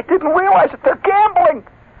 I didn't realize that they're gambling.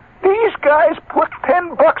 These guys put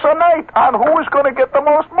 $10 a night on who is going to get the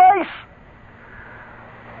most mice.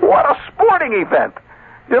 What a sporting event.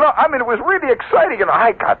 I mean, it was really exciting.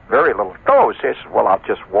 I got very little dose. He says, well, I'll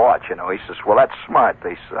just watch. He says, well, that's smart.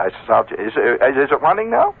 I says, is it running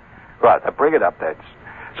now? Right, bring it up there.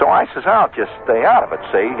 So I says, I'll just stay out of it,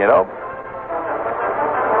 see,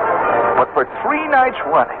 But for 3 nights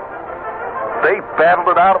running. They battled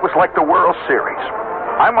it out. It was like the World Series.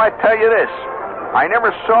 I might tell you this. I never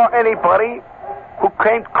saw anybody who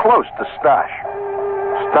came close to Stash.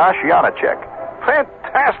 Stash Janacek.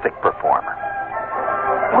 Fantastic performer.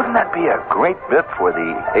 Wouldn't that be a great bit for the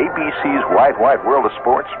ABC's Wide, Wide World of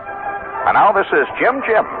Sports? And now this is Jim,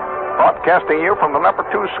 broadcasting you from the number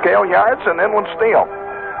 2 scale yards in Inland Steel,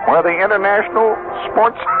 where the international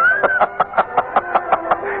sports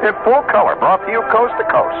in full color, brought to you coast to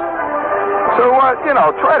coast. So,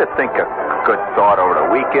 try to think a good thought over the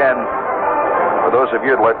weekend. For those of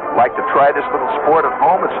you that like to try this little sport at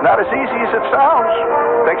home, it's not as easy as it sounds.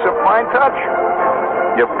 It takes a fine touch.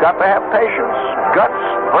 You've got to have patience, guts,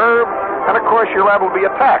 verve, and of course you're liable to be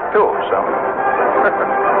attacked too, so.